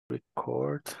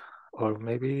record, or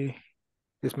maybe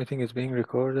this meeting is being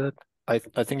recorded. I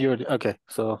think you're okay.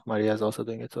 So Maria is also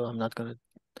doing it, so I'm not gonna.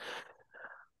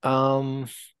 Um,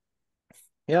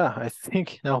 yeah, I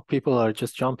think now people are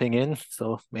just jumping in,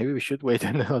 so maybe we should wait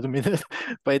another minute.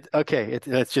 But okay,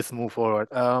 let's just move forward.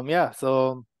 Yeah,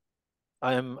 so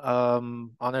I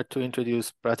am honored to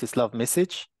introduce Bratislav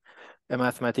Misic, a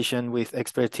mathematician with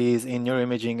expertise in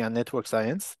neuroimaging and network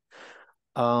science.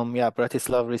 Yeah,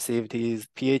 Bratislav received his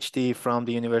PhD from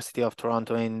the University of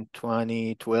Toronto in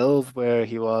 2012, where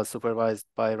he was supervised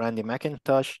by Randy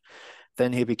McIntosh.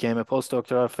 Then he became a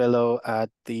postdoctoral fellow at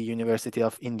the University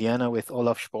of Indiana with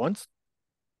Olaf Sporns.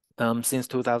 Since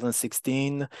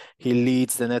 2016, he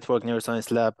leads the Network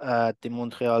Neuroscience Lab at the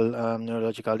Montreal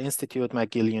Neurological Institute,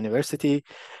 McGill University,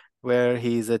 where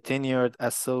he is a tenured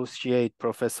associate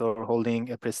professor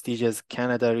holding a prestigious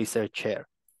Canada Research Chair.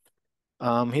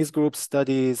 His group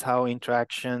studies how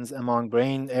interactions among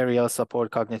brain areas support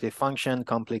cognitive function,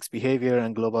 complex behavior,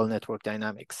 and global network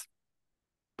dynamics.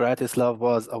 Bratislav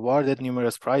was awarded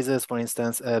numerous prizes, for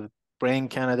instance, a Brain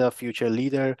Canada Future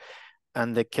Leader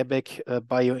and the Quebec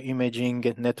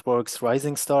Bioimaging Network's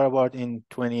Rising Star Award in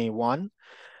 2021,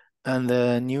 and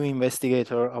the New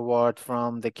Investigator Award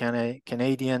from the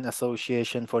Canadian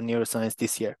Association for Neuroscience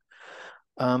this year.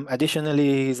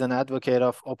 Additionally, he's an advocate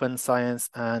of open science,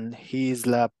 and his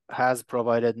lab has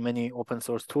provided many open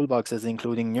source toolboxes,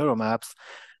 including NeuroMaps,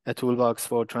 a toolbox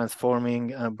for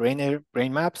transforming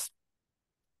brain maps,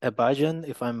 a Bayesian,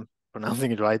 if I'm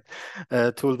pronouncing it right,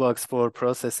 a toolbox for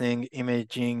processing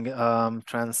imaging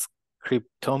transcriptomics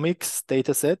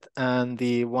dataset, and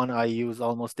the one I use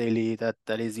almost daily, that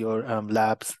is your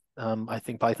lab's, I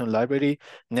think, Python library,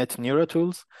 Net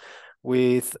NeuroTools,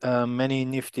 with many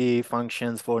nifty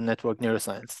functions for network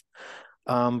neuroscience.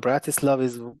 Bratislav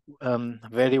is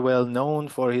very well known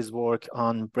for his work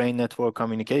on brain network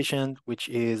communication, which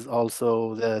is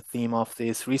also the theme of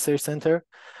this research center.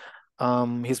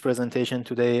 His presentation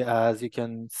today, as you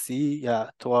can see,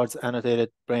 towards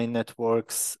annotated brain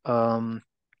networks, and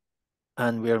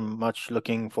we are much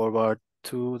looking forward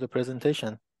to the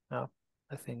presentation. Yeah,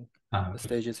 I think the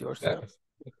stage is yours.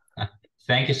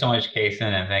 Thank you so much, Kason,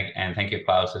 and thank you,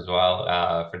 Klaus, as well,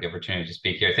 for the opportunity to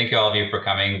speak here. Thank you all of you for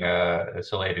coming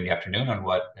so late in the afternoon on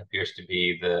what appears to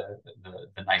be the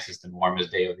nicest and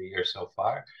warmest day of the year so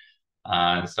far.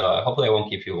 So hopefully I won't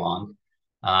keep you long.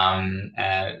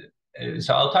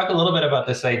 So I'll talk a little bit about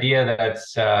this idea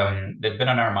that's been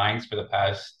on our minds for the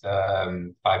past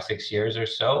 5-6 years or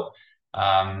so.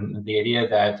 The idea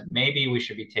that maybe we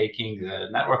should be taking the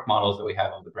network models that we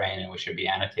have of the brain and we should be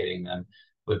annotating them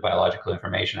with biological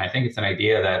information. I think it's an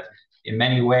idea that in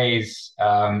many ways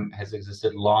has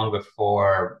existed long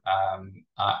before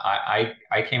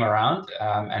I came around,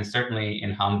 and certainly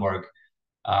in Hamburg,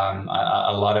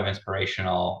 a lot of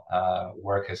inspirational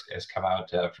work has come out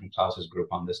from Klaus's group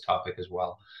on this topic as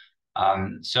well.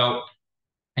 So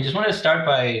I just wanted to start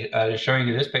by showing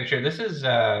you this picture. This is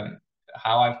how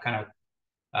I've kind of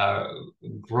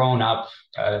grown up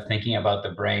thinking about the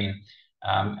brain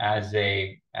as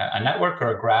a network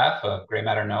or a graph of gray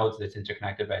matter nodes that's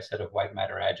interconnected by a set of white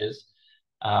matter edges.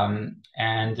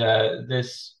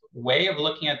 This way of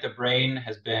looking at the brain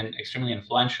has been extremely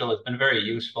influential. It's been very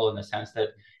useful in the sense that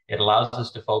it allows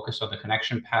us to focus on the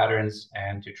connection patterns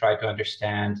and to try to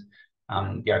understand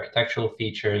the architectural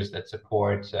features that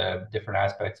support different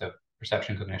aspects of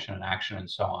perception, cognition, and action, and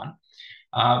so on.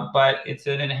 But it's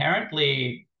an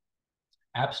inherently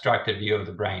abstracted view of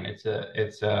the brain. It's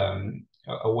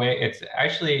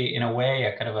actually in a way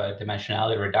a kind of a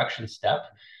dimensionality reduction step,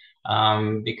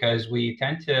 because we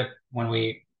tend to, when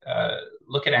we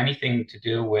look at anything to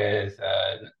do with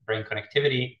brain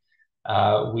connectivity,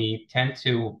 we tend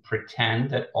to pretend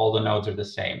that all the nodes are the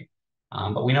same.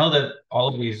 But we know that all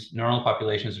of these neuronal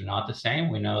populations are not the same.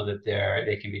 We know that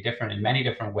they can be different in many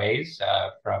different ways,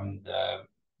 from the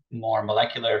more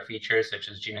molecular features such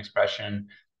as gene expression,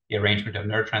 the arrangement of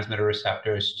neurotransmitter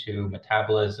receptors, to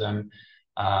metabolism,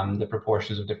 the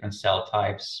proportions of different cell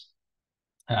types,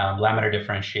 laminar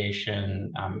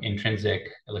differentiation, intrinsic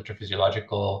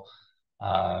electrophysiological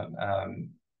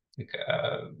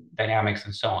dynamics,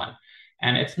 and so on.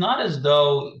 And it's not as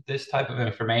though this type of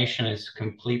information is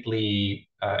completely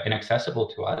inaccessible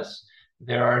to us.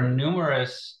 There are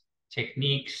numerous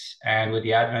techniques, and with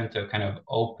the advent of kind of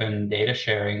open data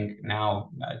sharing now,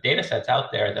 data sets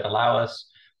out there that allow us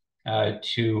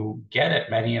to get at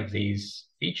many of these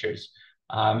features.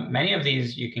 Many of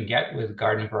these you can get with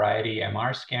garden variety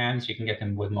MR scans. You can get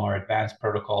them with more advanced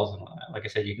protocols. And like I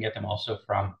said, you can get them also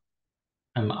from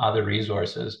other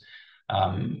resources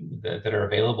that are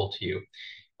available to you.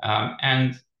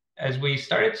 as we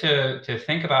started to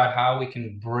think about how we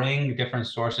can bring different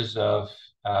sources of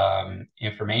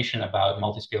information about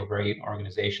multi-scale brain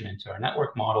organization into our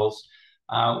network models,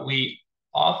 we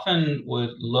often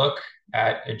would look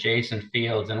at adjacent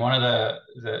fields. And one of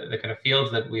the kind of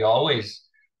fields that we always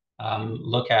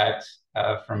look at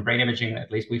from brain imaging,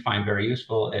 at least we find very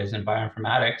useful, is in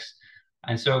bioinformatics.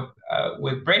 And so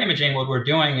with brain imaging, what we're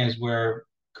doing is we're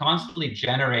constantly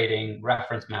generating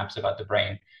reference maps about the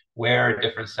brain, where are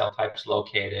different cell types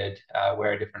located,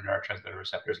 where are different neurotransmitter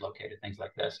receptors located, things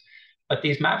like this. But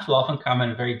these maps will often come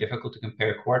in very difficult to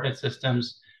compare coordinate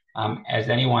systems. As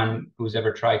anyone who's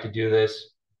ever tried to do this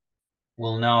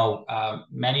will know,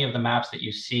 many of the maps that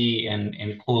you see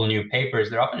in cool new papers,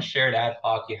 they're often shared ad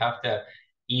hoc. You have to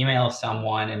email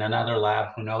someone in another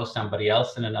lab who knows somebody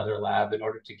else in another lab in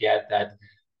order to get that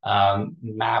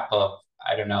map of,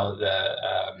 I don't know,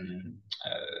 the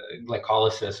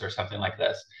glycolysis or something like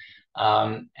this.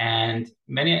 And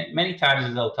many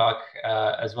times they'll talk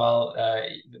as well,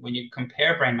 when you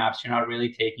compare brain maps, you're not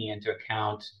really taking into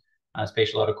account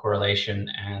spatial autocorrelation,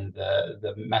 and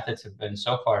the methods have been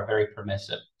so far very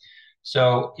permissive.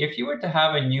 So if you were to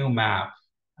have a new map,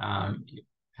 you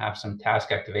have some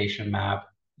task activation map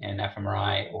in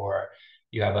fMRI, or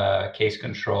you have a case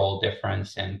control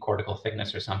difference in cortical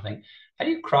thickness or something, how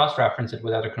do you cross-reference it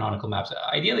with other canonical maps?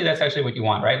 Ideally, that's actually what you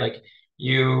want, right? Like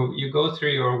you go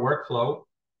through your workflow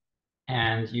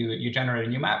and you generate a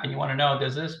new map, and you want to know,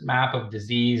 does this map of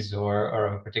disease or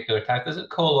of a particular type, does it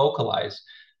co-localize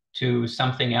to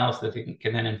something else that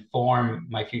can then inform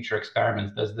my future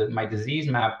experiments? Does my disease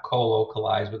map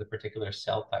co-localize with a particular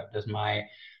cell type? Does my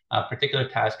particular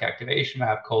task activation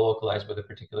map co-localize with a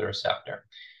particular receptor?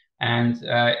 And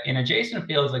in adjacent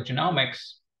fields like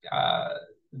genomics,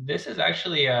 this is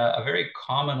actually a very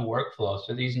common workflow.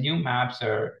 So these new maps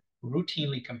are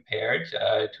routinely compared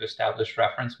to establish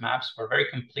reference maps for very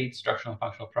complete structural and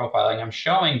functional profiling. I'm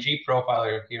showing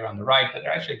gProfiler here on the right, but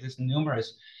there actually exist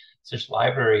numerous such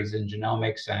libraries in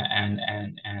genomics and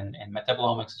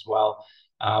metabolomics as well,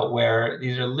 where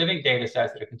these are living data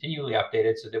sets that are continually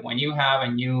updated, so that when you have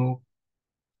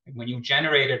when you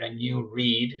generated a new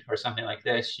read or something like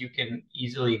this, you can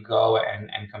easily go and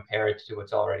compare it to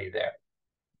what's already there.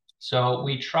 So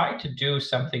we try to do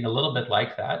something a little bit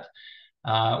like that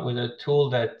with a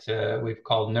tool that we've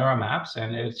called NeuroMaps,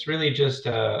 and it's really just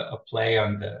a play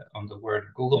on the word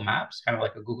Google Maps, kind of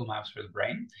like a Google Maps for the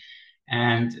brain.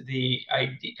 And the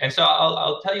idea, and so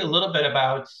I'll tell you a little bit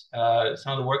about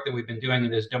some of the work that we've been doing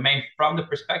in this domain from the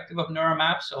perspective of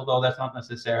NeuroMaps, although that's not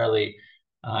necessarily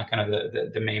kind of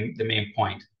the main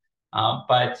point.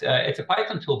 But it's a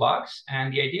Python toolbox,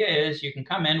 and the idea is you can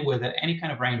come in with any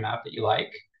kind of brain map that you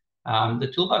like.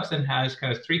 The toolbox then has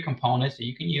kind of three components that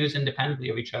you can use independently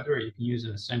of each other, or you can use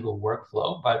in a single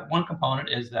workflow. But one component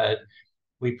is that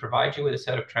we provide you with a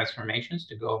set of transformations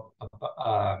to go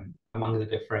among the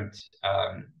different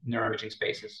neuroimaging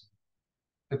spaces.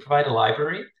 We provide a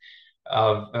library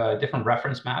of different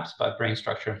reference maps about brain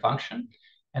structure and function.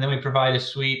 And then we provide a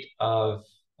suite of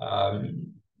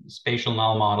spatial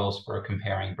null models for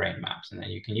comparing brain maps. And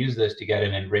then you can use this to get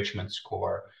an enrichment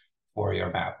score for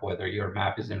your map, whether your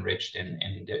map is enriched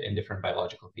in different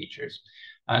biological features.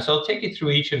 So I'll take you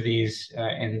through each of these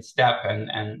in step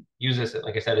and use this,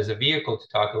 like I said, as a vehicle to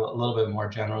talk a little bit more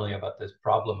generally about this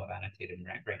problem of annotated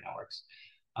brain networks.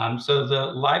 So the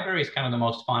library is kind of the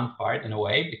most fun part in a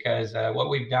way, because what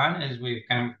we've done is we've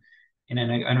kind of, in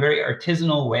a very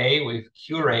artisanal way, we've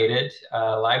curated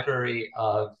a library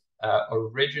of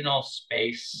original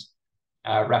space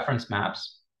reference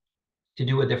maps to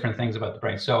do with different things about the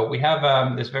brain. So we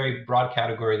have this very broad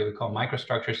category that we call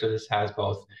microstructure. So this has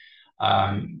both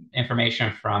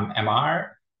information from MR,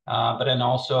 but then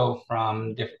also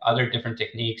from other different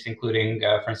techniques, including,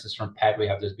 for instance, from PET, we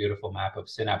have this beautiful map of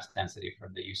synapse density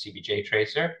from the UCBJ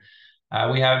tracer.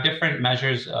 We have different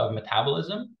measures of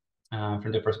metabolism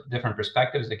from different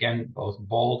perspectives, again, both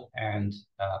BOLD and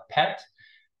PET.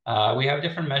 We have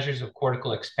different measures of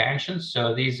cortical expansion.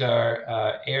 So these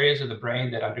are areas of the brain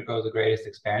that undergo the greatest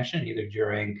expansion, either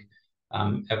during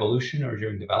evolution or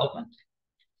during development.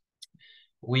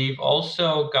 We've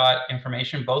also got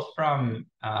information both from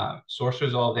source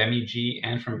resolved MEG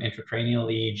and from intracranial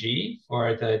EEG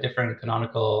for the different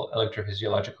canonical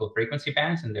electrophysiological frequency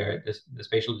bands and the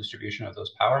spatial distribution of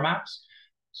those power maps.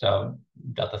 So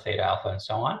delta, theta, alpha, and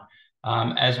so on.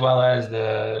 As well as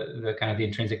the kind of the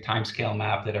intrinsic timescale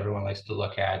map that everyone likes to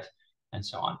look at, and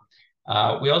so on.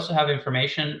 We also have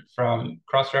information from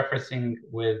cross-referencing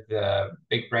with the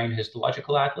Big Brain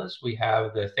Histological Atlas. We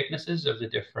have the thicknesses of the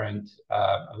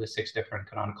 6 different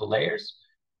canonical layers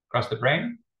across the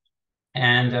brain.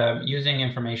 And using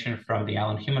information from the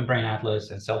Allen Human Brain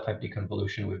Atlas and cell type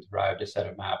deconvolution, we've derived a set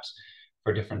of maps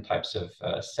for different types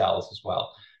of cells as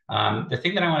well. The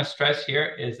thing that I want to stress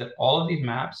here is that all of these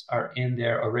maps are in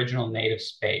their original native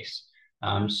space.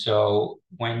 So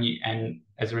and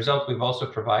as a result, we've also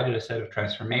provided a set of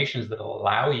transformations that will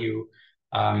allow you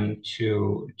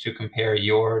to compare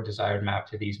your desired map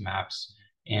to these maps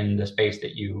in the space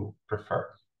that you prefer.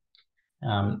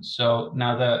 So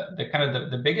now the kind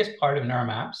of the biggest part of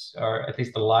neuromaps, or at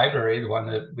least the library, the one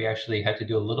that we actually had to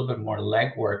do a little bit more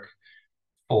legwork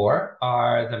for,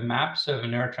 are the maps of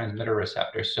neurotransmitter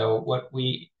receptors. So what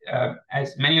we,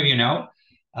 as many of you know,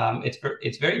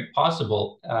 it's very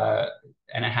possible,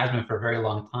 and it has been for a very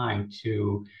long time,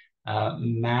 to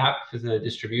map the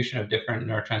distribution of different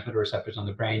neurotransmitter receptors on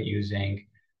the brain using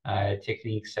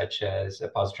techniques such as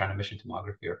positron emission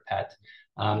tomography, or PET.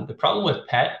 The problem with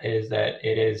PET is that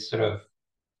it is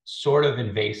sort of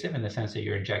invasive in the sense that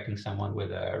you're injecting someone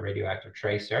with a radioactive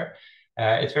tracer.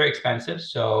 It's very expensive,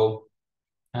 so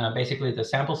basically the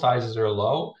sample sizes are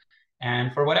low,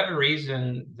 and for whatever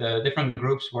reason, the different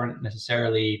groups weren't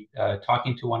necessarily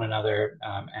talking to one another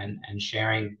and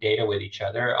sharing data with each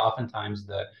other. Oftentimes,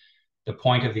 the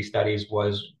point of these studies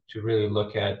was to really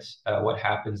look at what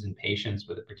happens in patients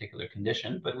with a particular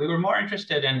condition. But we were more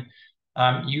interested in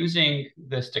using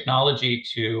this technology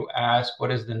to ask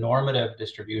what is the normative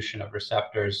distribution of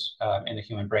receptors in the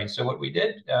human brain. So what we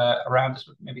did around this,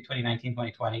 maybe 2019,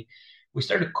 2020, we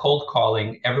started cold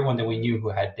calling everyone that we knew who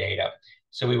had data.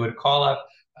 So we would call up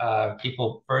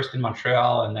people first in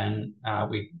Montreal, and then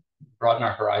we broaden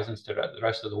our horizons to the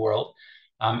rest of the world,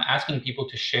 asking people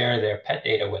to share their PET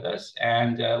data with us.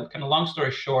 And kind of long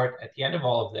story short, at the end of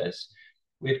all of this,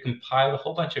 we had compiled a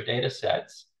whole bunch of data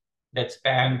sets that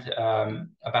spanned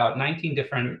about 19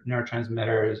 different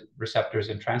neurotransmitters, receptors,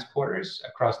 and transporters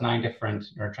across 9 different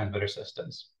neurotransmitter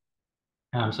systems.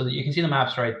 So that you can see the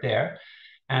maps right there.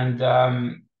 And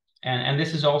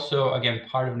this is also, again,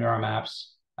 part of NeuroMaps,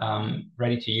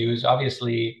 ready to use.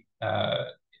 Obviously,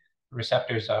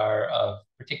 receptors are of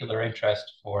particular interest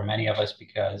for many of us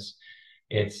because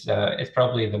it's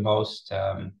probably the most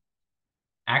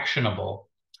actionable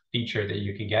feature that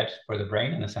you can get for the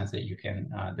brain, in the sense that you can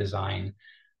design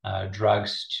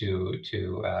drugs to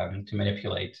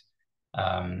manipulate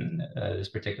this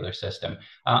particular system.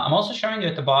 I'm also showing you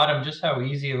at the bottom just how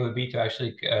easy it would be to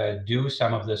actually do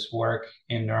some of this work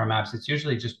in NeuroMaps. It's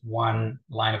usually just one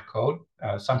line of code,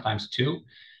 sometimes two,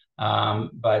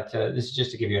 but this is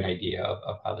just to give you an idea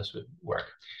of how this would work.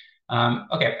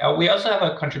 Okay, we also have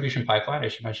a contribution pipeline. I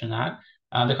should mention that.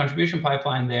 The contribution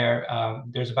pipeline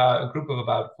there's about a group of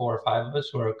about 4 or 5 of us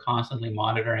who are constantly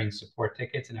monitoring support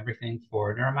tickets and everything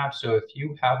for NeuroMaps. So if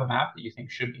you have a map that you think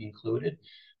should be included,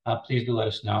 please do let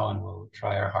us know, and we'll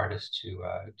try our hardest to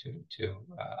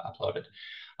upload it.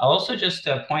 I'll also just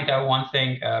point out one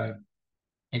thing.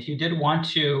 If you did want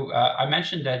to, I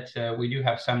mentioned that we do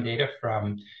have some data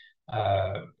from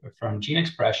gene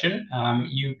expression.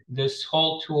 This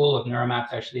whole tool of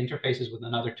NeuroMaps actually interfaces with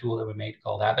another tool that we made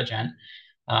called Abagen,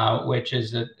 which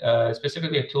is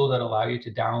specifically a tool that allows you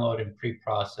to download and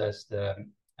pre-process the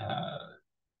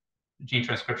gene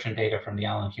transcription data from the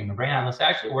Allen Human Brain Atlas. It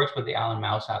actually works with the Allen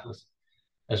Mouse Atlas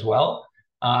as well.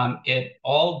 It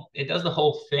does the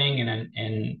whole thing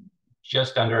in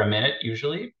just under a minute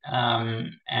usually,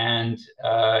 and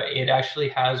it actually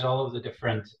has all of the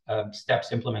different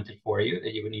steps implemented for you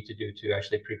that you would need to do to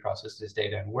actually pre-process this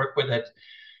data and work with it.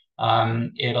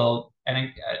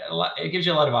 It gives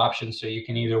you a lot of options, so you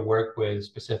can either work with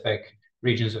specific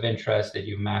regions of interest that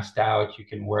you've masked out. You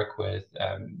can work with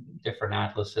different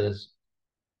atlases.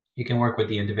 You can work with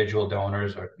the individual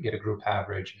donors or get a group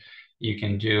average. You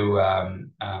can do,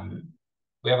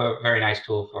 we have a very nice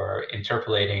tool for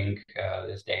interpolating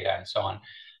this data and so on.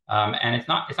 And it's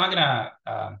not going to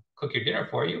cook your dinner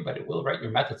for you, but it will write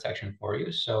your method section for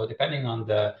you. So depending on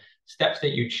the steps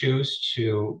that you choose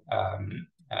to,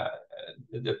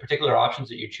 the particular options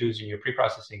that you choose in your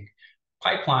pre-processing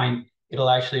pipeline, it'll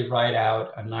actually write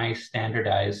out a nice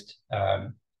standardized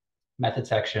method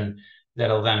section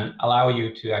that'll then allow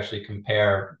you to actually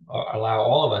compare, or allow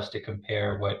all of us to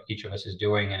compare what each of us is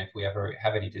doing. And if we ever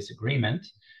have any disagreement,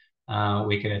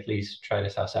 we can at least try to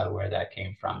suss out where that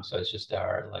came from. So it's just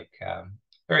our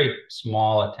very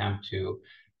small attempt to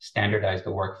standardize the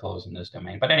workflows in this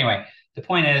domain. But anyway, the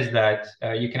point is that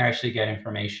you can actually get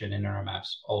information in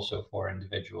NeuroMaps also for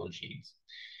individual genes.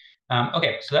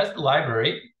 Okay, so that's the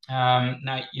library.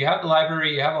 Now you have the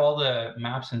library, you have all the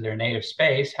maps in their native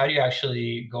space. How do you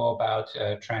actually go about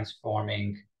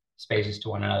transforming spaces to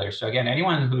one another? So again,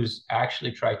 anyone who's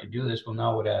actually tried to do this will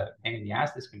know what a pain in the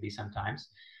ass this can be sometimes.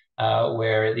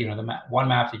 where one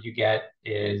map that you get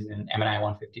is in MNI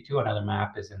 152, another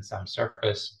map is in some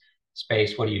surface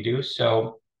space. What do you do?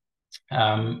 So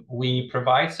we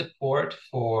provide support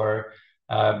for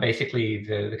basically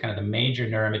the kind of the major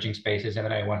neuroimaging spaces,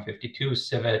 MNI 152,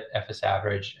 civet, FS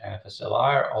average, and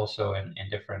FSLR, also in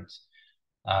different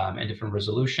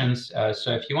resolutions.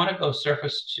 So if you want to go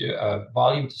surface to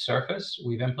volume to surface,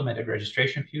 we've implemented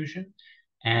registration fusion.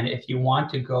 And if you want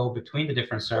to go between the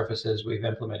different surfaces, we've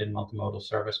implemented multimodal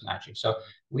surface matching. So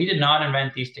we did not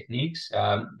invent these techniques.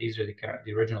 These are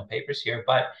the original papers here,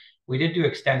 but we did do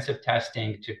extensive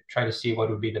testing to try to see what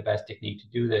would be the best technique to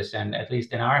do this. And at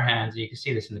least in our hands, you can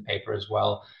see this in the paper as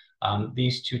well,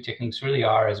 these two techniques really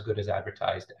are as good as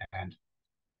advertised. And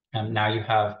now you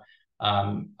have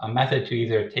a method to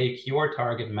either take your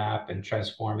target map and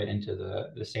transform it into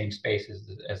the same space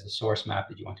as the source map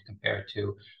that you want to compare it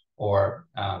to, or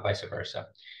vice versa.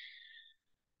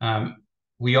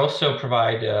 We also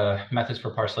provide methods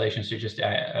for parcellation, so just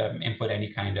input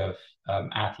any kind of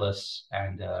atlas,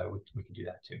 and we can do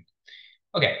that too.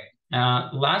 Okay,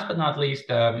 last but not least,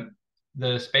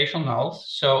 the spatial nulls.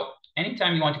 So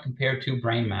anytime you want to compare two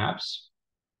brain maps,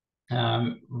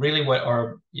 anytime you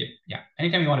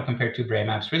want to compare two brain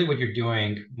maps, really what you're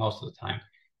doing most of the time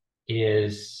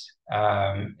is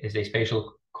a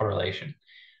spatial correlation.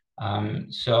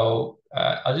 So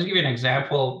I'll just give you an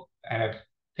example, and I've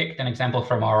picked an example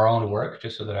from our own work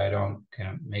just so that I don't kind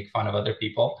of make fun of other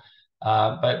people.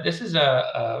 But this is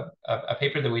a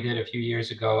paper that we did a few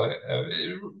years ago. A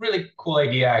really cool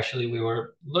idea, actually.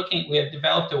 We had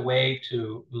developed a way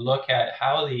to look at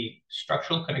how the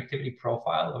structural connectivity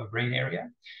profile of a brain area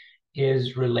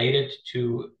is related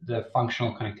to the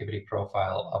functional connectivity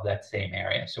profile of that same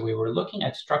area. So we were looking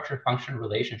at structure-function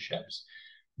relationships,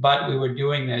 but we were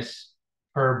doing this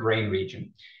per brain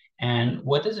region. And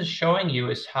what this is showing you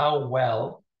is how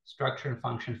well structure and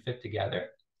function fit together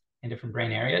in different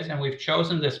brain areas. And we've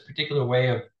chosen this particular way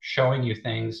of showing you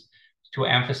things to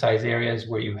emphasize areas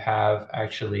where you have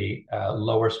actually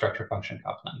lower structure function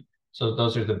coupling. So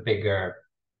those are the bigger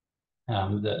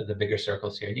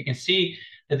circles here. You can see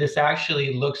that this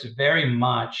actually looks very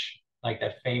much like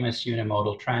that famous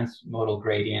unimodal transmodal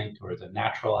gradient, or the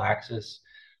natural axis.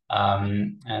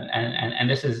 And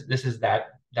this is that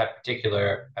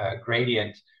particular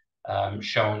gradient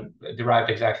derived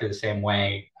exactly the same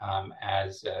way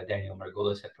as Daniel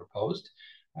Margulis had proposed,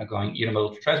 going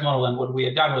unimodal to transmodal. And what we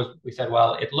had done was we said,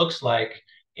 well, it looks like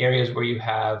areas where you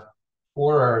have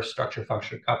poorer structure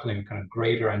function coupling, kind of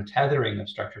greater untethering of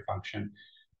structure function,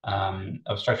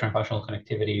 of structure and functional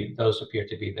connectivity, those appear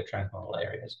to be the transmodal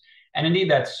areas. And indeed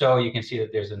that's so. You can see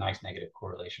that there's a nice negative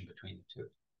correlation between the two.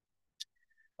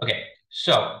 Okay,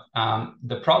 so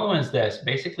the problem is this.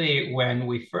 Basically, when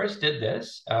we first did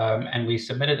this and we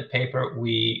submitted the paper,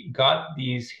 we got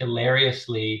these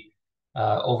hilariously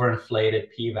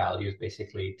overinflated p-values,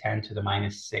 basically 10 to the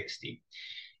minus 60.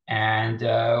 And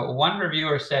one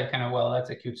reviewer said kind of, well,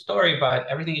 that's a cute story, but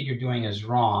everything that you're doing is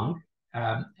wrong.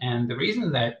 And the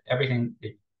reason that everything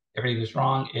is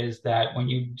wrong is that when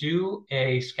you do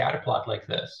a scatter plot like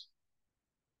this,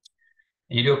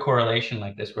 and you do a correlation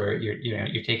like this, where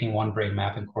you're taking one brain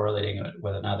map and correlating it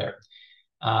with another,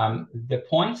 the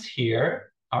points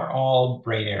here are all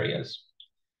brain areas.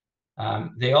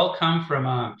 They all come from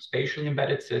a spatially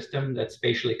embedded system that's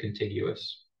spatially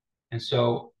contiguous. And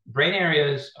so brain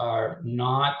areas are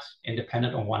not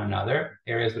independent of one another.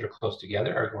 Areas that are close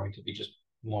together are going to be just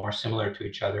more similar to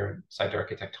each other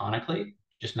cytoarchitectonically,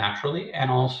 just naturally. And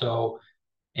also,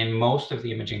 in most of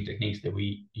the imaging techniques that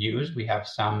we use, we have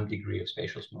some degree of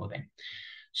spatial smoothing.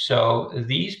 So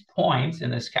these points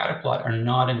in the scatter plot are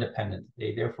not independent.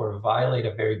 They therefore violate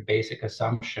a very basic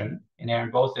assumption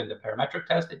inherent both in the parametric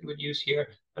test that you would use here,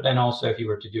 but then also if you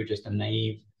were to do just a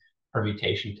naive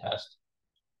permutation test.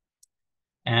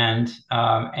 And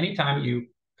anytime you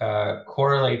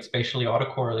correlate spatially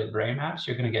autocorrelate brain maps,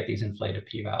 you're going to get these inflated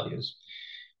p-values.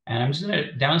 And I'm just going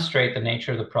to demonstrate the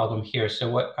nature of the problem here.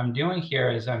 So what I'm doing here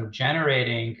is I'm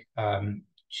generating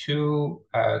two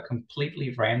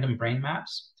completely random brain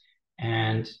maps,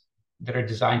 and that are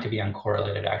designed to be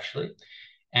uncorrelated, actually.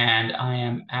 And I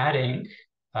am adding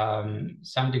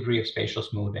some degree of spatial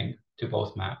smoothing to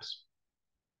both maps.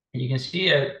 And you can see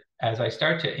it as I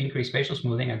start to increase spatial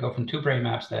smoothing. I go from two brain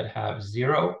maps that have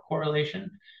zero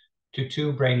correlation to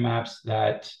two brain maps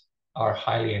that are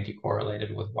highly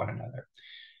anti-correlated with one another.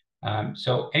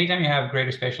 So anytime you have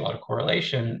greater spatial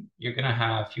autocorrelation, you're going to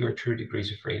have fewer true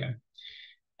degrees of freedom.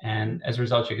 And as a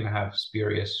result, you're going to have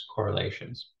spurious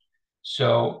correlations.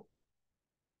 So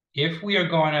if we are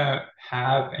going to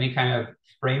have any kind of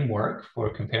framework for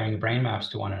comparing brain maps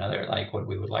to one another, like what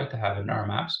we would like to have in neural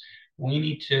maps, we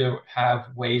need to have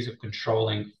ways of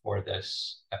controlling for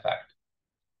this effect.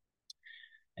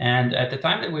 And at the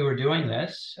time that we were doing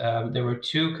this, there were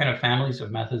two kind of families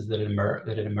of methods that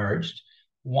had emerged.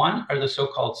 One are the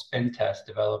so-called spin tests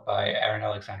developed by Aaron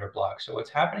Alexander Block. So what's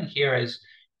happening here is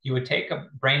you would take a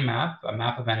brain map, a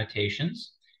map of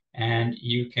annotations, and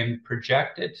you can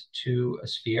project it to a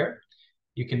sphere.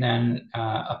 You can then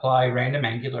apply random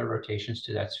angular rotations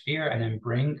to that sphere and then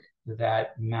bring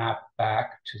that map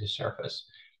back to the surface.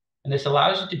 And this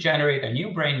allows you to generate a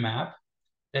new brain map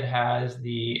that has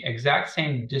the exact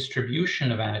same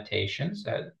distribution of annotations,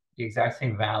 the exact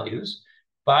same values,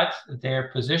 but their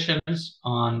positions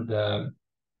on the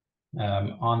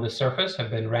surface have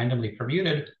been randomly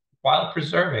permuted while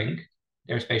preserving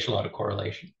their spatial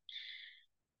autocorrelation.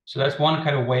 So that's one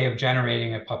kind of way of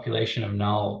generating a population of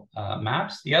null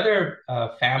maps. The other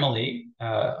family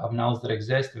of nulls that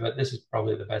exist, but this is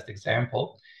probably the best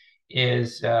example,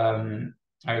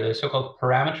 are the so-called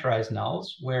parameterized nulls,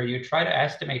 where you try to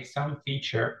estimate some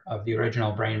feature of the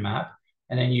original brain map,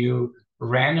 and then you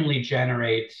randomly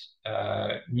generate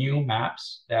new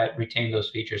maps that retain those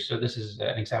features. So this is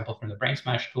an example from the Brain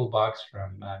Smash toolbox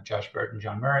from Josh Burt and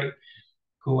John Murray,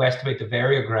 who estimate the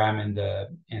variogram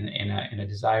in a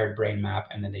desired brain map,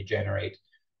 and then they generate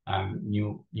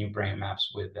new brain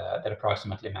maps with that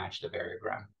approximately match the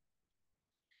variogram.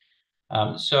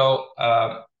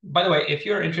 By the way, if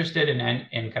you're interested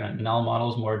in kind of null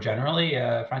models more generally,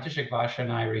 František Vaša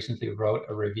and I recently wrote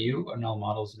a review of null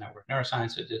models in network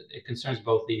neuroscience. It concerns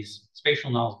both these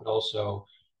spatial nulls, but also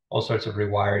all sorts of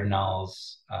rewired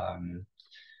nulls,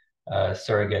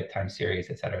 surrogate time series,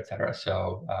 et cetera, et cetera.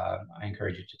 So I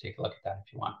encourage you to take a look at that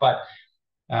if you want. But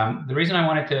the reason I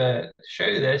wanted to show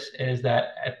you this is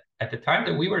that at the time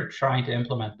that we were trying to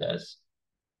implement this,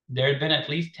 there had been at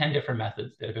least 10 different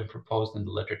methods that have been proposed in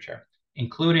the literature,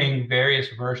 including various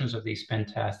versions of these spin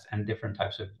tests and different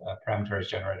types of parameterized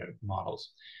generative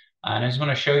models. And I just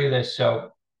want to show you this.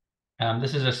 So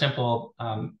this is a simple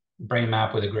brain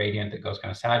map with a gradient that goes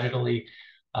kind of sagittally.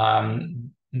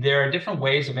 There are different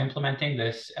ways of implementing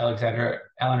this Aaron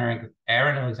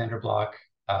Alexander Block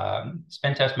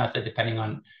spin test method, depending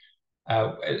on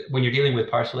when you're dealing with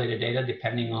parcellated data,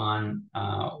 depending on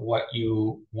what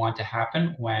you want to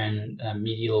happen when a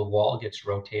medial wall gets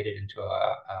rotated into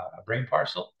a brain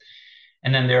parcel.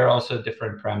 And then there are also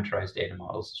different parameterized data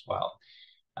models as well.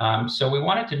 So we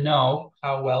wanted to know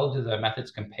how well do the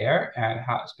methods compare, and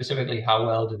specifically how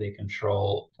well do they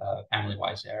control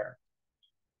family-wise error.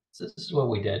 So this is what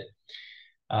we did.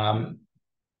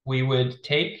 We would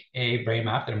take a brain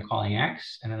map that I'm calling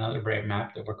X and another brain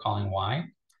map that we're calling Y,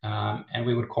 and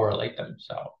we would correlate them.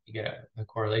 So you get a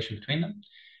correlation between them.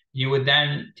 You would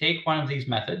then take one of these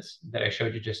methods that I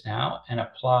showed you just now and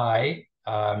apply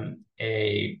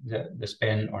the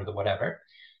spin or the whatever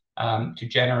to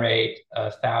generate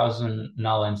 1,000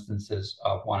 null instances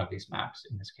of one of these maps,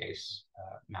 in this case,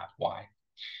 map Y.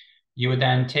 You would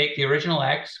then take the original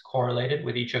X, correlate it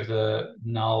with each of the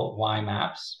null Y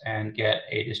maps, and get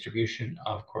a distribution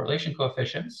of correlation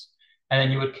coefficients. And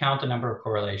then you would count the number of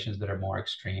correlations that are more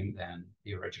extreme than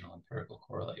the original empirical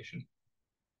correlation.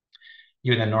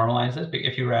 You would then normalize this.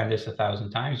 If you ran this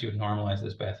 1,000 times, you would normalize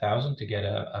this by 1,000 to get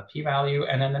a p-value.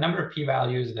 And then the number of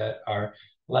p-values that are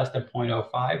less than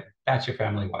 0.05, that's your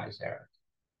family-wise error.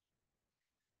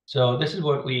 So this is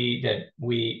what we did.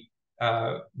 We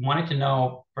wanted to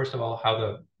know, first of all, how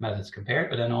the methods compared,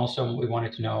 but then also we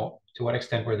wanted to know to what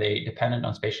extent were they dependent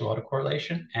on spatial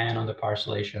autocorrelation and on the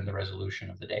parcellation and the resolution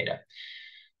of the data.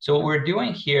 So what we're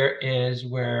doing here is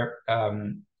we're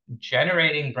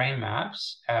generating brain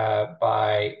maps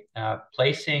by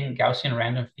placing Gaussian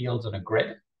random fields on a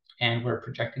grid, and we're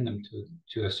projecting them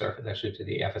to a surface, actually to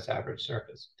the FS average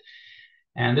surface.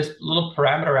 And this little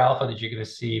parameter alpha that you're going to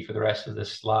see for the rest of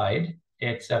this slide,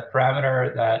 it's a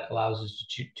parameter that allows us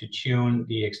to tune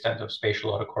the extent of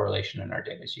spatial autocorrelation in our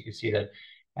data. So you can see that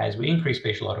as we increase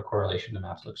spatial autocorrelation, the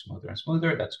maps look smoother and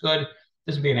smoother. That's good.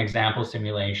 This would be an example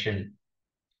simulation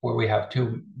where we have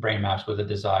two brain maps with a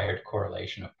desired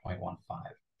correlation of 0.15.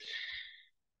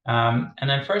 And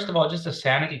then first of all, just a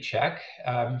sanity check.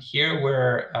 Here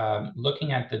we're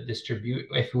looking at the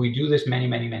if we do this many,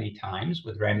 many, many times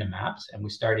with random maps and we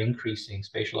start increasing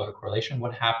spatial autocorrelation,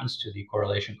 what happens to the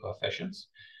correlation coefficients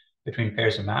between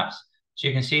pairs of maps? So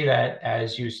you can see that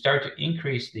as you start to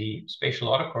increase the spatial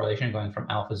autocorrelation going from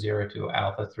alpha 0 to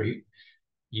alpha 3,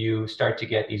 you start to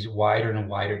get these wider and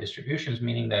wider distributions,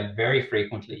 meaning that very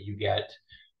frequently you get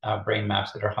brain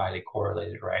maps that are highly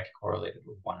correlated or anti-correlated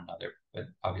with one another. But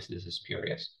obviously this is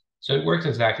spurious. So it works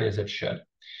exactly as it should.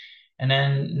 And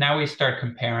then now we start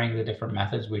comparing the different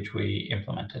methods which we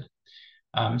implemented.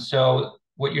 So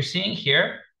what you're seeing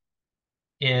here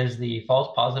is the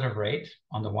false positive rate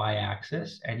on the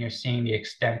y-axis, and you're seeing the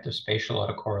extent of spatial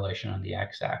autocorrelation on the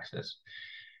x-axis.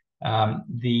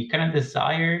 The kind of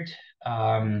desired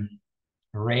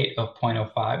rate of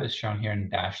 0.05 is shown here in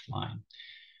dashed line.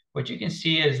 What you can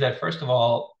see is that, first of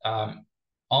all,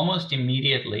 almost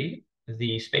immediately,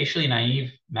 the spatially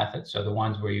naive methods, so the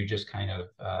ones where you just kind of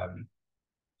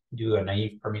do a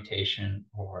naive permutation,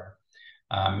 or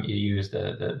you use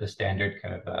the standard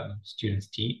kind of student's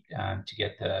t to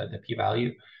get the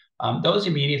p-value. Those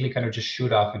immediately kind of just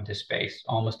shoot off into space.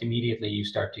 Almost immediately, you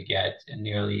start to get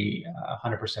nearly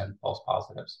 100% false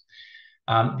positives.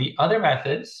 The other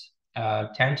methods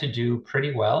tend to do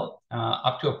pretty well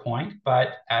up to a point,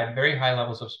 but at very high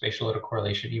levels of spatial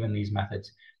autocorrelation, even these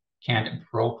methods can't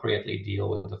appropriately deal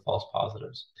with the false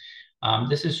positives.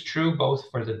 This is true both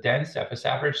for the dense FS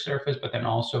average surface, but then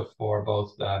also for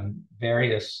both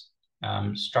various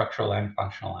structural and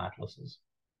functional atlases.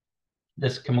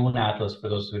 This Camoon atlas, for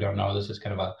those who don't know, this is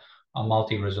kind of a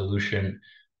multi-resolution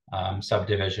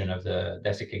subdivision of the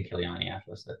Desikin-Kiliani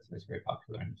atlas that's very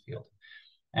popular in the field.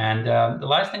 And the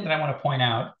last thing that I want to point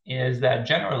out is that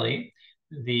generally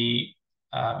the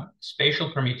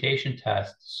spatial permutation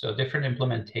tests, so different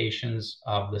implementations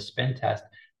of the spin test,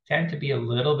 tend to be a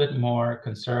little bit more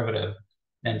conservative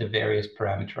than the various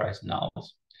parameterized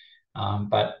nulls.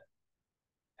 But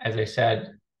as I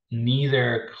said,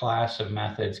 neither class of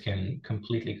methods can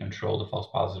completely control the false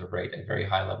positive rate at very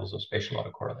high levels of spatial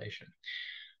autocorrelation.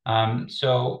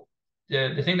 So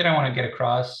the thing that I want to get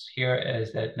across here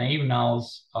is that naive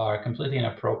nulls are completely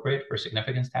inappropriate for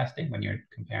significance testing when you're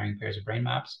comparing pairs of brain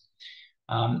maps.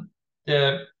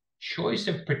 The choice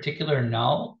of particular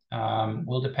null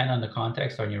will depend on the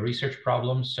context, on your research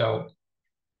problems. So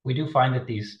we do find that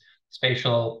these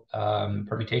spatial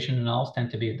permutation nulls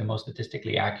tend to be the most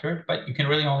statistically accurate, but you can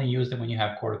really only use them when you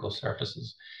have cortical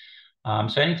surfaces.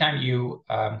 So anytime you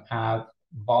have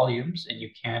volumes and you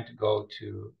can't go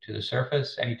to the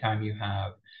surface, anytime you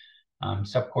have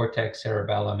subcortex,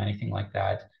 cerebellum, anything like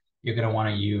that, you're going to want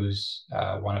to use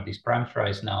one of these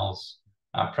parameterized nulls,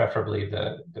 preferably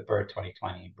the BIRD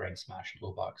 2020 Brain Smash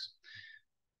toolbox.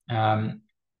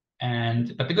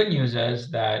 But the good news is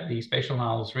that the spatial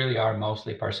nulls really are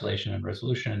mostly parcellation and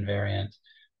resolution invariant.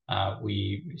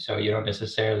 So you don't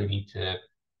necessarily need to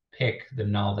pick the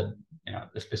null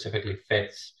that specifically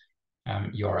fits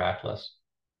your atlas.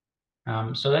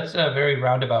 So that's a very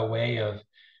roundabout way of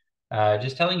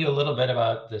just telling you a little bit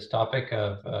about this topic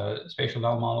of spatial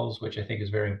null models, which I think is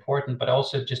very important, but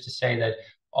also just to say that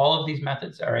all of these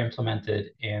methods are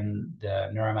implemented in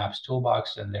the NeuroMaps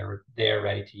toolbox, and they're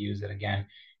ready to use it. Again,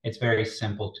 it's very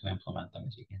simple to implement them,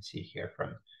 as you can see here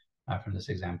from this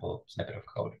example snippet of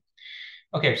code.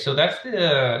 Okay, so that's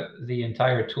the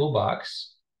entire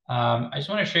toolbox. I just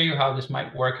want to show you how this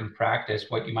might work in practice,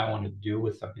 what you might want to do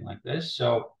with something like this.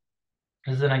 So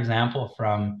this is an example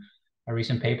from a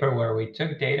recent paper where we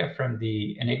took data from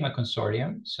the Enigma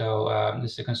consortium. So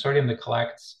this is a consortium that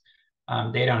collects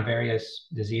data on various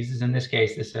diseases. In this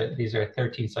case, these are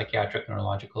 13 psychiatric,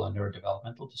 neurological, and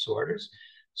neurodevelopmental disorders.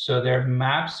 So they're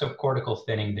maps of cortical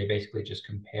thinning. They basically just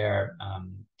compare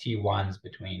T1s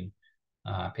between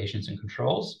patients and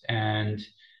controls. And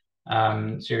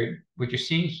so what you're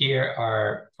seeing here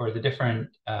are, for the different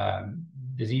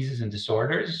diseases and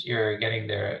disorders, you're getting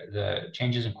the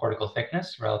changes in cortical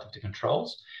thickness relative to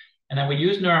controls. And then we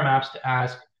use neuromaps to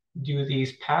ask, do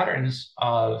these patterns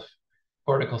of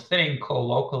cortical thinning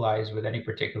co-localize with any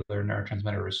particular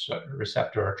neurotransmitter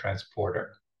receptor or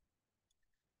transporter?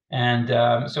 And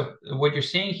so what you're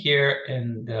seeing here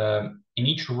in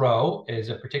each row is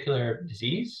a particular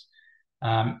disease.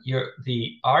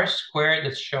 The R squared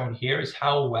that's shown here is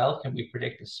how well can we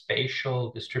predict the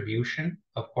spatial distribution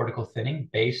of cortical thinning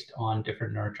based on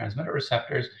different neurotransmitter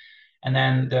receptors. And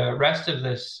then the rest of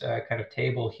this kind of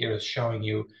table here is showing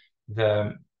you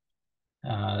the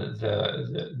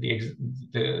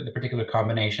particular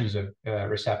combinations of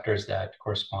receptors that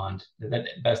correspond, that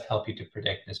best help you to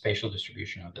predict the spatial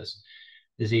distribution of this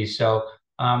disease. So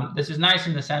this is nice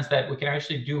in the sense that we can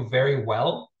actually do very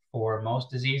well for most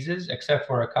diseases, except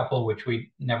for a couple which we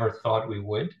never thought we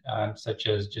would, such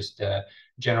as just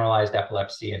generalized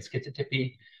epilepsy and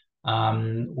schizotypy.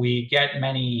 We get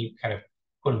many kind of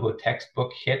quote-unquote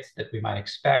textbook hits that we might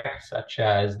expect, such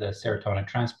as the serotonin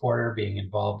transporter being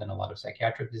involved in a lot of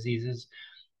psychiatric diseases.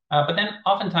 But then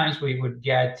oftentimes we would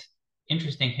get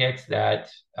interesting hits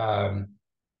that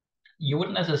you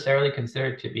wouldn't necessarily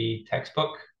consider to be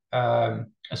textbook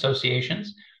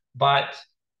associations, but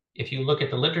if you look at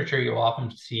the literature, you'll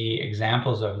often see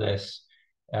examples of this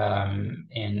in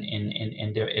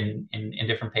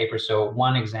different papers. So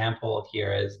one example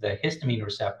here is the histamine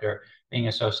receptor being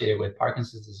associated with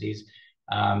Parkinson's disease.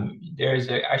 There is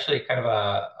actually kind of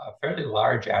a fairly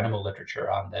large animal literature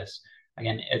on this.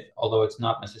 Again, although it's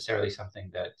not necessarily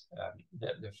something that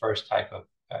the first type of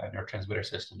neurotransmitter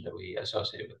system that we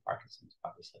associate with Parkinson's,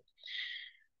 obviously.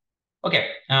 Okay,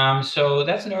 so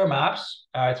that's NeuroMaps.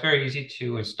 It's very easy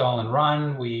to install and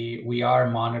run. We are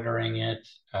monitoring it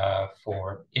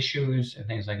for issues and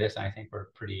things like this, and I think we're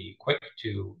pretty quick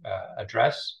to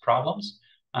address problems.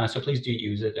 So please do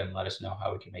use it and let us know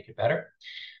how we can make it better.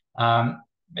 And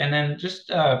then just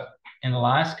in the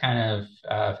last kind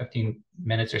of 15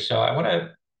 minutes or so, I want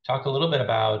to talk a little bit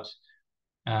about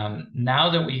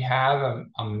now that we have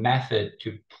a method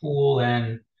to pull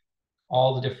in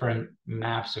all the different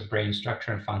maps of brain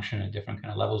structure and function and different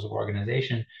kind of levels of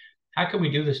organization, how can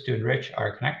we do this to enrich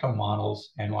our connectome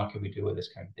models, and what can we do with this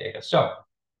kind of data? So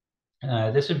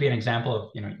this would be an example of,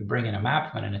 you bring in a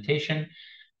map, an annotation,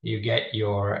 you get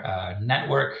your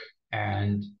network,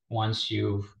 and once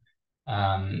you've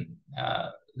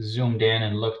zoomed in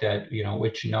and looked at,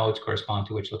 which nodes correspond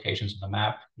to which locations of the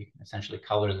map, you can essentially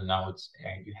color the nodes,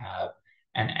 and you have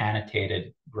an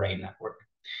annotated brain network.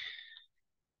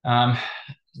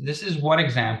 This is one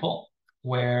example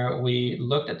where we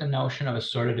looked at the notion of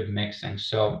assortative mixing.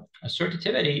 So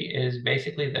assortativity is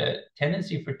basically the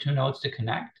tendency for two nodes to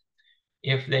connect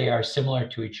if they are similar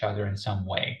to each other in some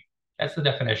way. That's the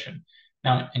definition.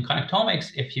 Now, in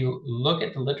connectomics, if you look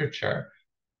at the literature,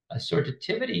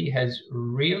 assortativity has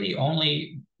really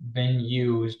only been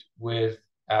used with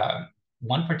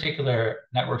one particular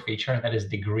network feature, and that is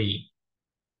degree.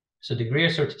 So degree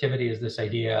assortativity is this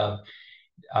idea of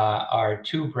are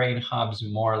two brain hubs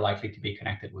more likely to be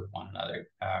connected with one another?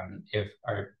 If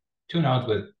our two nodes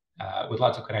with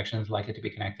lots of connections likely to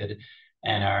be connected,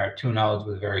 and our two nodes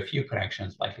with very few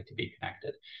connections likely to be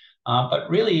connected. But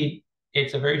really,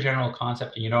 it's a very general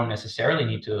concept, and you don't necessarily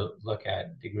need to look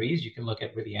at degrees. You can look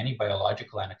at really any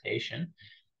biological annotation.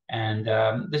 And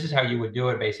this is how you would do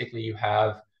it. Basically, you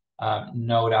have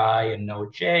node I and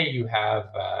node J. You have,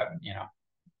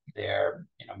 their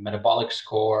metabolic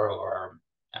score or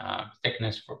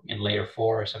thickness in layer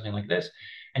 4 or something like this,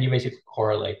 and you basically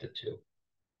correlate the two.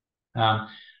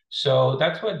 So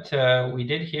that's what we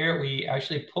did here. We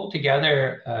actually pulled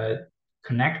together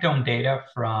connectome data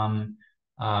from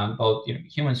both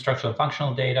human structural and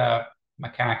functional data,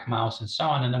 macaque, mouse, and so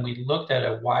on, and then we looked at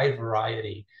a wide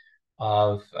variety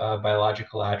of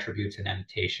biological attributes and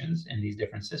annotations in these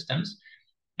different systems.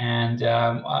 And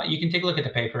you can take a look at the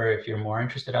paper if you're more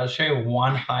interested. I'll show you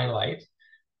one highlight.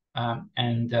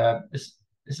 This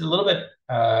is a little bit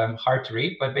hard to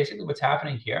read, but basically what's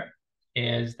happening here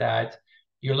is that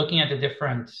you're looking at the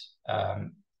different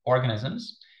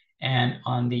organisms. And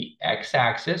on the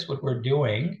x-axis, what we're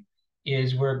doing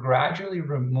is we're gradually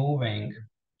removing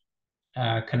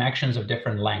connections of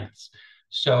different lengths.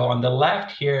 So on the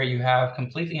left here, you have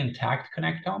completely intact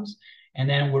connectomes. And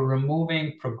then we're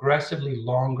removing progressively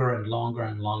longer and longer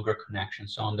and longer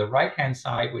connections. So on the right-hand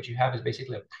side, what you have is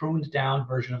basically a pruned down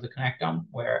version of the connectome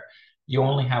where you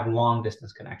only have long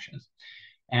distance connections.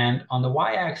 And on the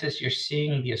y-axis, you're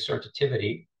seeing the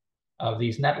assortativity of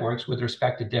these networks with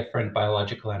respect to different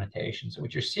biological annotations. So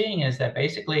what you're seeing is that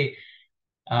basically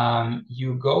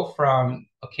you go from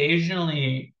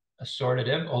occasionally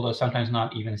assortative, although sometimes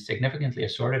not even significantly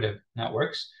assortative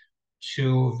networks,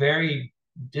 to very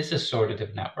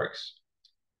disassortative networks,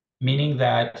 meaning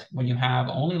that when you have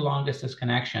only long distance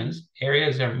connections,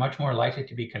 areas are much more likely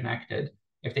to be connected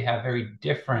if they have very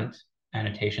different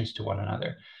annotations to one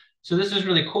another. So this is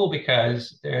really cool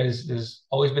because there's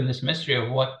always been this mystery of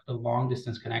what the long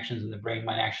distance connections in the brain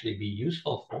might actually be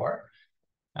useful for.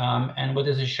 And what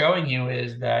this is showing you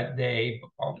is that they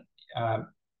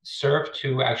serve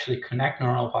to actually connect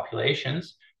neuronal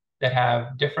populations that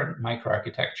have different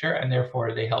microarchitecture, and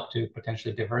therefore they help to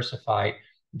potentially diversify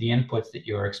the inputs that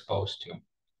you're exposed to.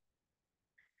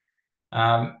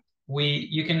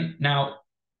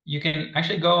 You can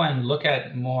actually go and look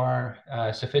at more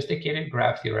sophisticated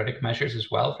graph theoretic measures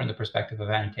as well from the perspective of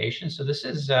annotation. So this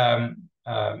is kind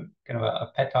of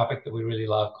a pet topic that we really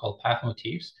love called path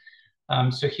motifs.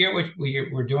 So here what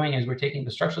we're doing is we're taking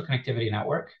the structural connectivity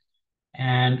network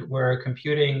and we're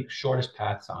computing shortest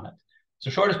paths on it. So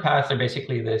shortest paths are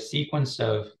basically the sequence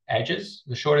of edges,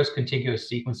 the shortest contiguous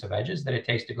sequence of edges that it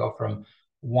takes to go from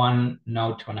one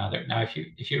node to another. Now, if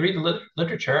you read the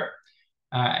literature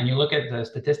and you look at the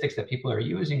statistics that people are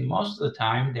using, most of the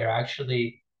time they're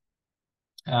actually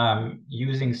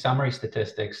using summary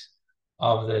statistics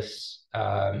of this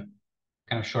kind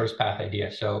of shortest path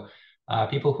idea. So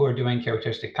people who are doing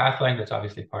characteristic path length, that's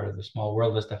obviously part of the small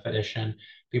world list definition.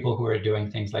 People who are doing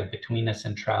things like betweenness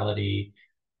centrality,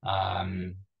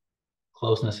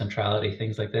 closeness centrality,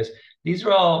 things like this. These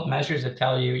are all measures that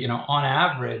tell you, on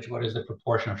average, what is the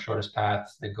proportion of shortest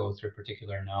paths that go through a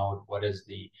particular node? What is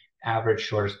the average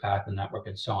shortest path in the network,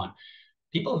 and so on.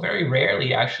 People very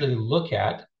rarely actually look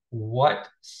at what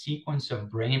sequence of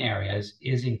brain areas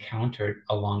is encountered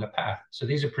along a path. So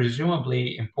these are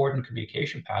presumably important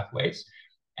communication pathways.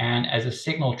 And as a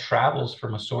signal travels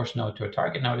from a source node to a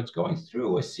target node, it's going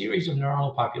through a series of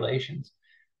neuronal populations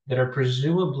that are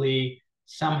presumably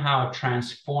somehow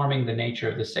transforming the nature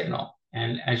of the signal.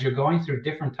 And as you're going through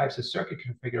different types of circuit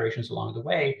configurations along the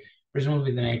way,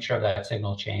 presumably the nature of that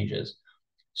signal changes.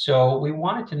 So we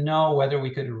wanted to know whether we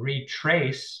could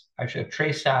trace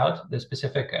out the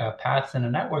specific paths in a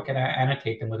network and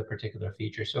annotate them with a particular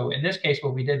feature. So in this case,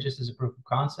 what we did just as a proof of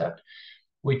concept,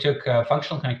 we took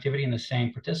functional connectivity in the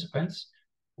same participants.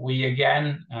 We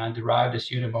again derived this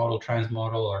unimodal,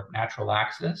 transmodal, or natural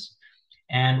axis,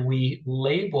 and we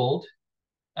labeled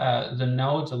the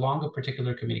nodes along a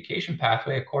particular communication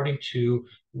pathway according to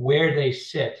where they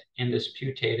sit in this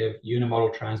putative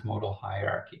unimodal, transmodal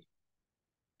hierarchy.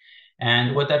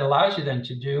 And what that allows you then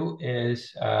to do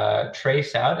is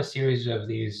trace out a series of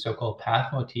these so-called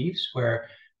path motifs where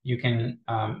you can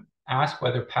ask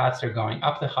whether paths are going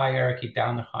up the hierarchy,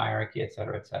 down the hierarchy, et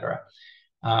cetera, et cetera.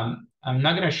 I'm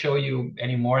not going to show you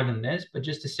any more than this, but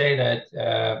just to say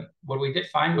that what we did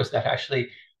find was that actually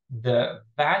the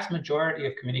vast majority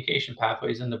of communication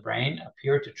pathways in the brain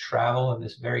appear to travel in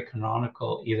this very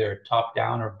canonical, either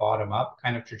top-down or bottom-up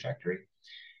kind of trajectory.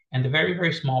 And the very,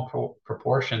 very small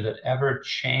proportion that ever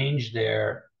change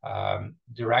their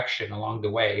direction along the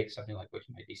way, something like what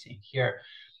you might be seeing here,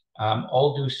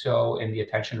 all do so in the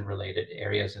attention-related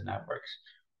areas and networks.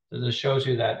 So this shows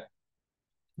you that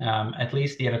at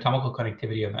least the anatomical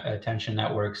connectivity of attention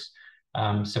networks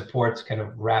supports kind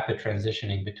of rapid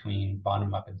transitioning between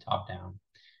bottom-up and top-down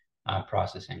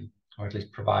processing, or at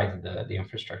least provides the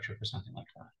infrastructure for something like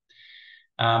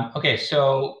that. Okay,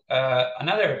 so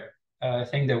another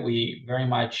thing that we very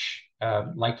much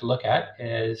like to look at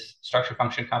is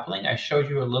structure-function coupling. I showed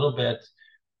you a little bit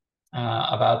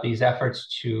about these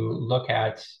efforts to look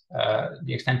at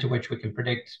the extent to which we can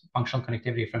predict functional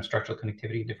connectivity from structural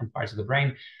connectivity in different parts of the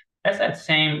brain. That's that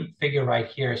same figure right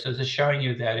here. So this is showing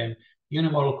you that in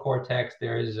unimodal cortex,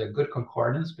 there is a good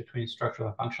concordance between structural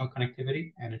and functional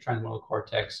connectivity, and in transmodal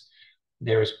cortex,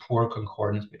 there is poor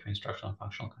concordance between structural and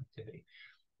functional connectivity.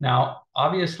 Now,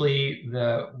 obviously,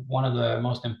 one of the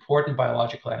most important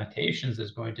biological annotations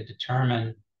is going to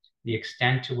determine the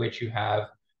extent to which you have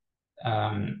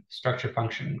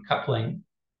structure-function coupling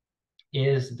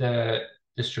is the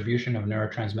distribution of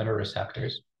neurotransmitter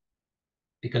receptors,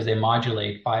 because they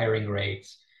modulate firing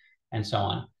rates and so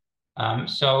on.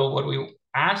 So what we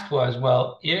asked was,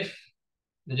 well, if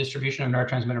the distribution of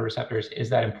neurotransmitter receptors is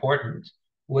that important,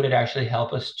 would it actually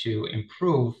help us to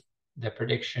improve the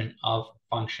prediction of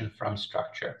function from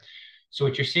structure? So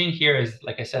what you're seeing here is,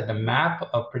 like I said, the map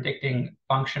of predicting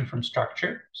function from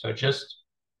structure. So just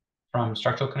from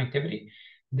structural connectivity.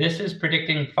 This is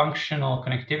predicting functional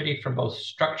connectivity from both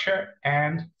structure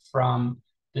and from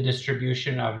the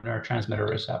distribution of neurotransmitter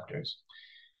receptors.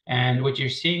 And what you're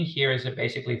seeing here is that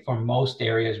basically for most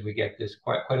areas, we get this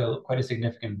quite a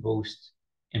significant boost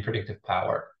in predictive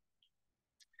power.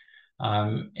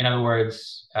 In other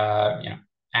words,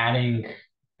 adding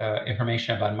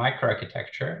information about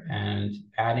microarchitecture and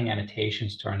adding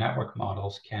annotations to our network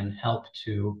models can help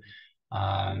to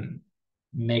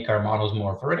make our models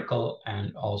more vertical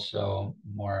and also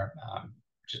more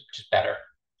just better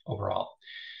overall.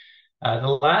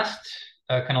 The last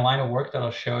kind of line of work that I'll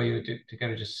show you to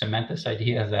kind of just cement this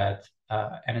idea that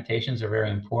annotations are very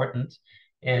important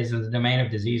is in the domain of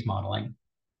disease modeling.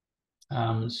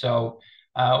 So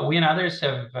we and others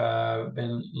have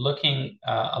been looking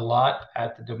a lot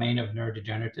at the domain of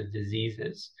neurodegenerative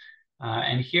diseases.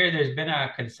 And here there's been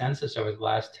a consensus over the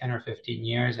last 10 or 15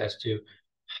 years as to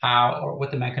how or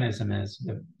what the mechanism is,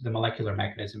 the molecular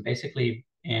mechanism. Basically,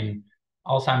 in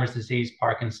Alzheimer's disease,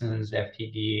 Parkinson's,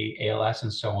 FTD, ALS,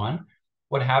 and so on,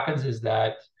 what happens is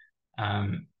that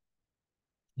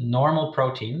normal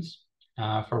proteins,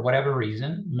 for whatever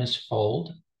reason,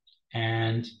 misfold.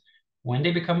 And when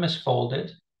they become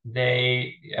misfolded,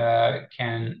 they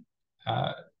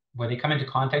when they come into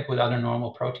contact with other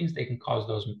normal proteins, they can cause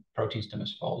those proteins to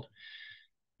misfold.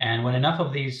 And when enough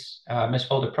of these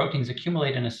misfolded proteins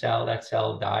accumulate in a cell, that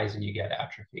cell dies and you get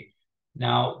atrophy.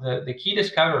 Now, the key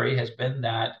discovery has been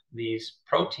that these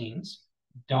proteins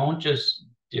don't just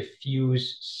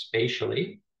diffuse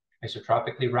spatially,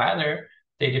 isotropically, rather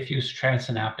they diffuse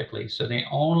transsynaptically. So they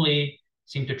only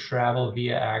seem to travel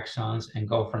via axons and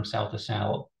go from cell to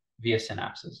cell via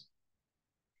synapses.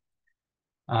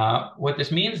 What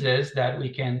this means is that we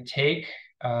can take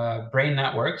brain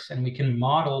networks and we can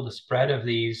model the spread of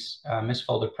these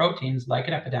misfolded proteins like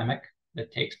an epidemic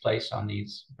that takes place on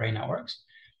these brain networks.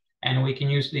 And we can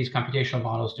use these computational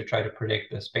models to try to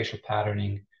predict the spatial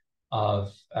patterning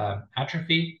of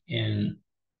atrophy in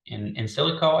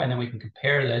silico, and then we can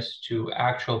compare this to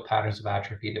actual patterns of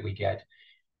atrophy that we get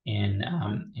in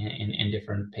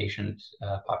different patient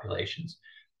populations.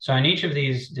 So in each of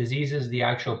these diseases, the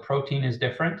actual protein is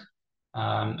different,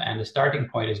 and the starting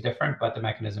point is different, but the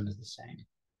mechanism is the same.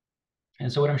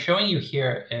 And so what I'm showing you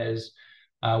here is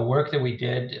work that we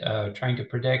did trying to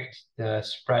predict the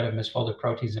spread of misfolded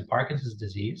proteins in Parkinson's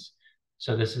disease.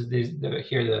 So this is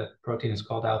here the protein is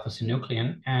called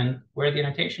alpha-synuclein, and where the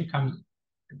annotations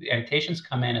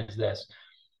come in is this.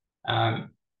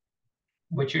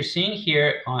 What you're seeing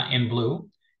here in blue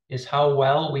is how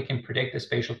well we can predict the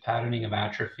spatial patterning of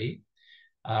atrophy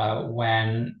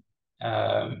when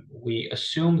we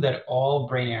assume that all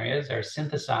brain areas are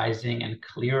synthesizing and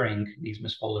clearing these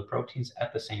misfolded proteins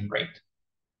at the same rate.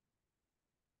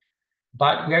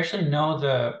 But we actually know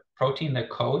the protein that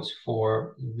codes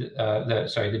for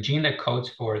the gene that codes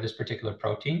for this particular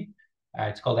protein.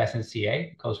 It's called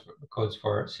SNCA, codes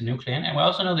for synuclein. And we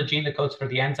also know the gene that codes for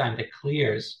the enzyme that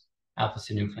clears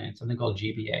alpha-synuclein, something called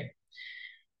GBA.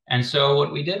 And so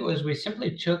what we did was we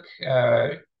simply took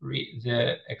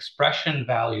the expression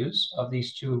values of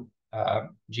these two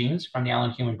genes from the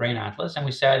Allen Human Brain Atlas, and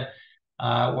we said,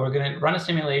 we're going to run a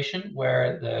simulation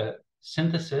where the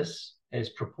synthesis is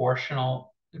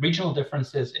proportional. The regional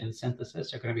differences in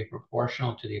synthesis are going to be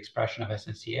proportional to the expression of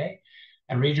SNCA,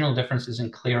 and regional differences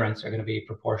in clearance are going to be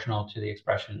proportional to the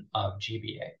expression of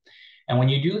GBA. And when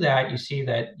you do that, you see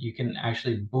that you can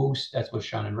actually boost, that's what's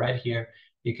shown in red here,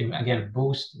 you can, again,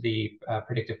 boost the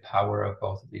predictive power of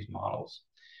both of these models,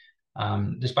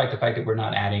 despite the fact that we're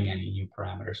not adding any new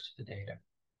parameters to the data.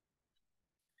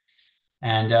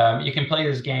 And you can play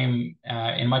this game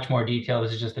in much more detail.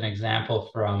 This is just an example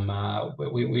from,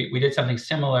 we did something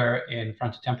similar in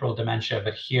frontotemporal dementia,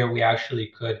 but here we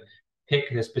actually could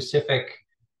pick the specific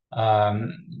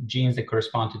genes that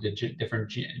correspond to the different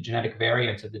genetic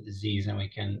variants of the disease, and we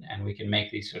can make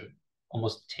these sort of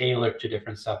almost tailored to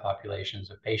different subpopulations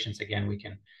of patients. Again, we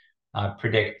can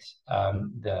predict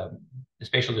the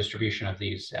spatial distribution of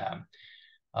these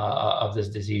of this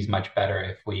disease much better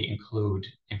if we include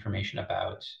information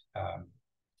about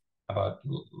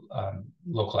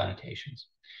local annotations.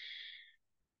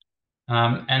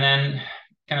 And then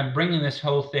kind of bringing this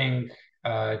whole thing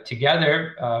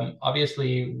together,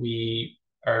 obviously we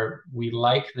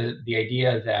like the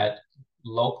idea that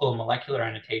local molecular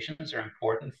annotations are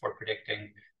important for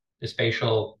predicting the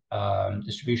spatial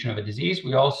distribution of a disease.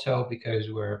 We also,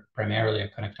 because we're primarily a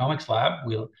connectomics lab,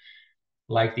 we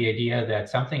like the idea that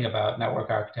something about network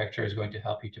architecture is going to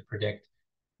help you to predict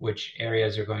which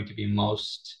areas are going to be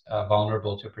most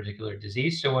vulnerable to a particular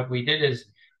disease. So what we did is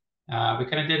we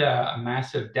kind of did a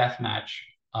massive death match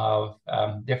of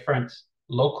different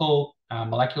local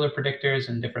molecular predictors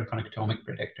and different connectomic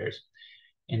predictors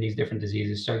in these different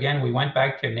diseases. So again, we went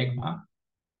back to Enigma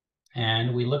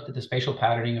and we looked at the spatial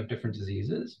patterning of different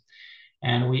diseases.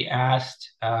 And we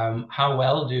asked how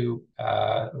well do,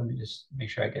 let me just make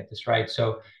sure I get this right.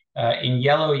 So in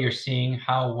yellow, you're seeing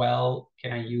how well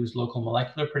can I use local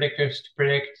molecular predictors to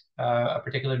predict a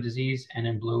particular disease, and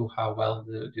in blue, how well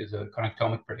do the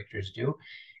connectomic predictors do.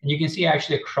 And you can see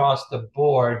actually across the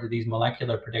board, these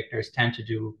molecular predictors tend to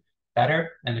do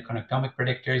better than the connectomic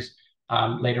predictors.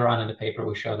 Later on in the paper,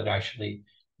 we show that actually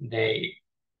they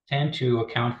tend to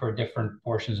account for different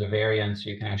portions of variance, so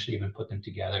you can actually even put them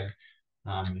together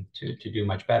to do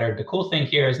much better. The cool thing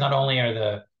here is not only are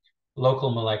the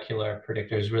local molecular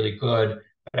predictors really good,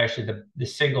 but actually the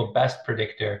single best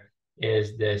predictor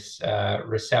is this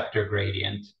receptor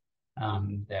gradient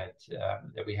that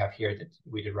we have here that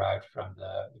we derived from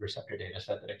the receptor data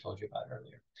set that I told you about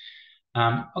earlier.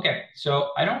 Okay, so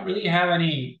I don't really have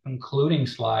any concluding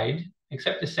slide,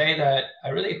 except to say that I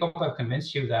really hope I've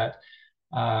convinced you that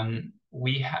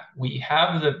we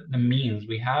have the means,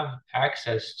 we have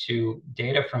access to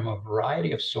data from a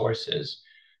variety of sources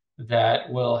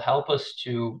that will help us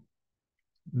to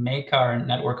make our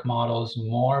network models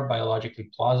more biologically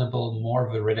plausible, more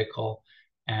veridical,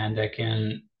 and that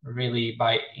can really,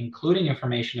 by including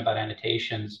information about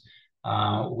annotations,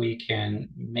 we can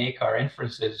make our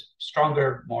inferences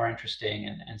stronger, more interesting,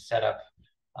 and set up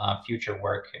future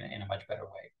work in a much better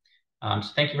way. So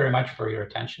thank you very much for your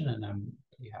attention, and I'm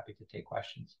really happy to take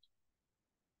questions.